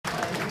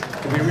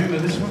We remember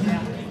this one?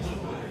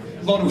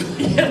 A lot of,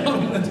 yeah, a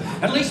lot of words.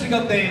 At least we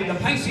got the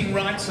pacing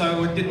right,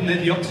 so it didn't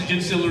need the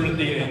oxygen cylinder at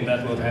the end.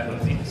 That was how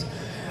it is.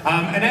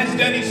 And as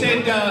Danny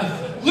said,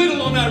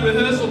 little or no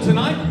rehearsal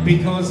tonight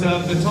because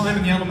of the time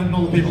and the element and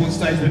all the people on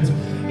stage. But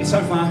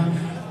so far,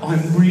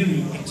 I'm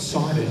really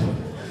excited.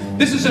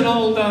 This is an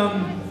old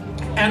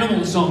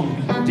animal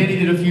song. Danny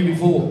did a few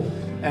before,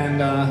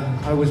 and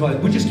I was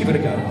like, we'll just give it a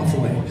go. I'll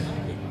follow you.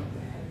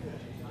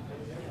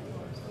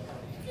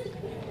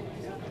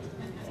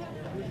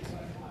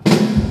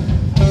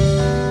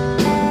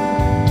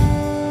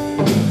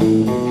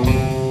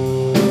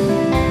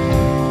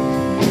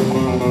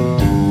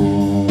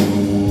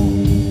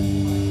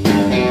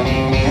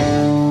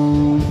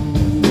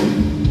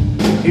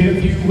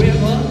 If you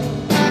ever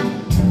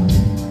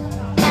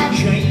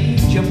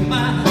change your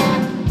mind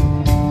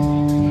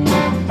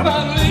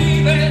about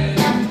leaving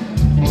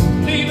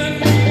me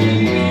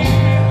behind,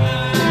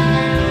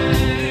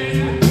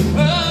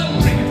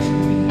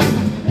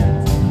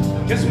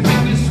 just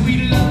bring your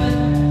sweet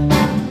loving,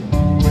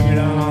 bring it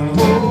on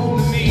home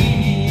to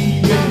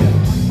me, yeah,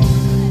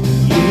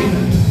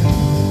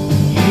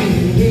 yeah,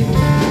 yeah.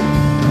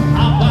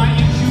 I'll buy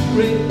you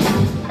jewelry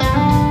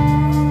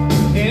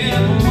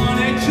and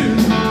money too.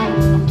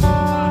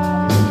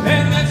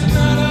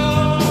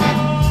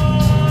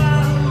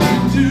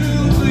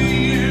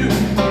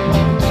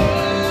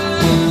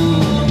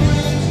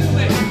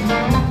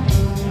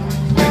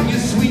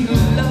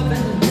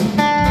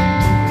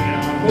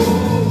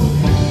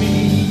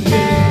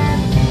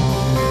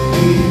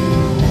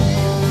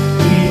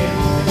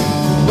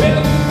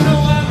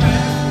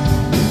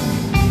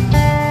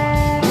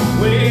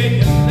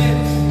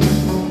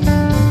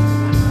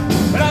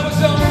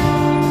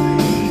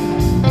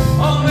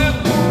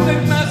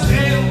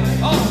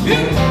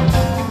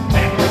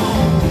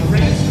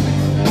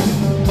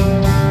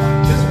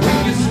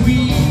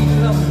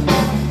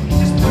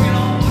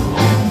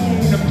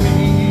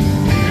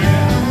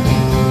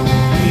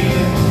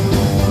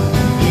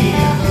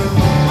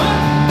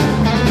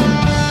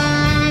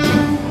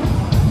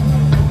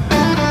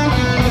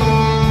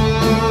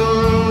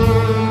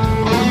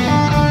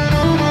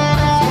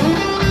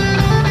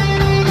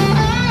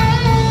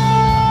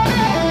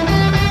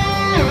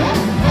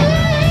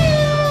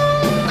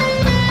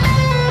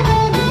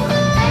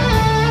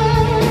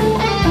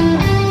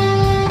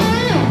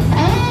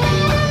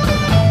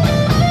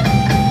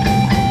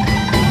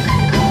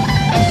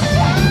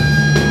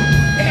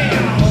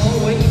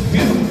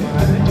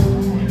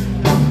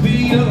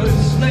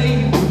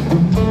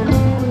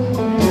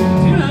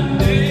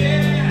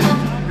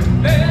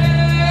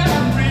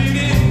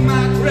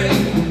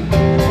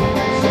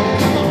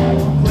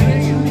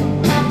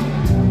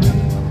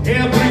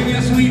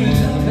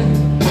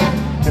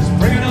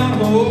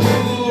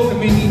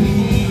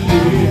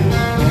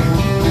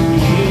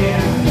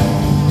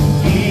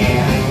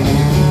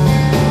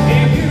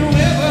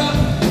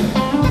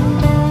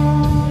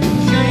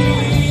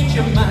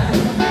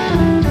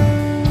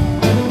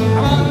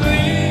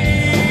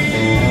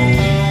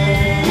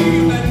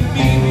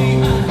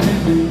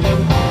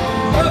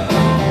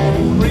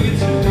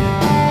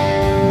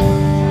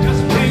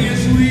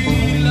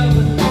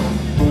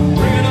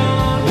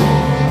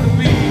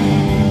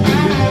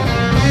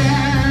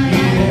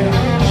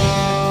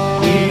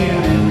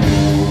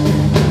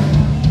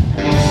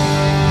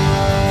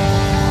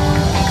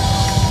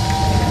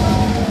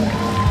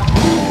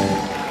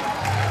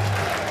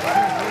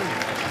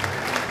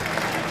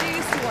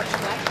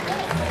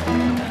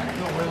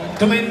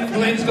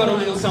 Glenn's got a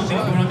little something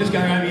for me. I'm just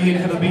going over here to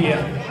have a beer.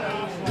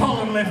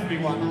 Colin left me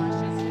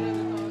one.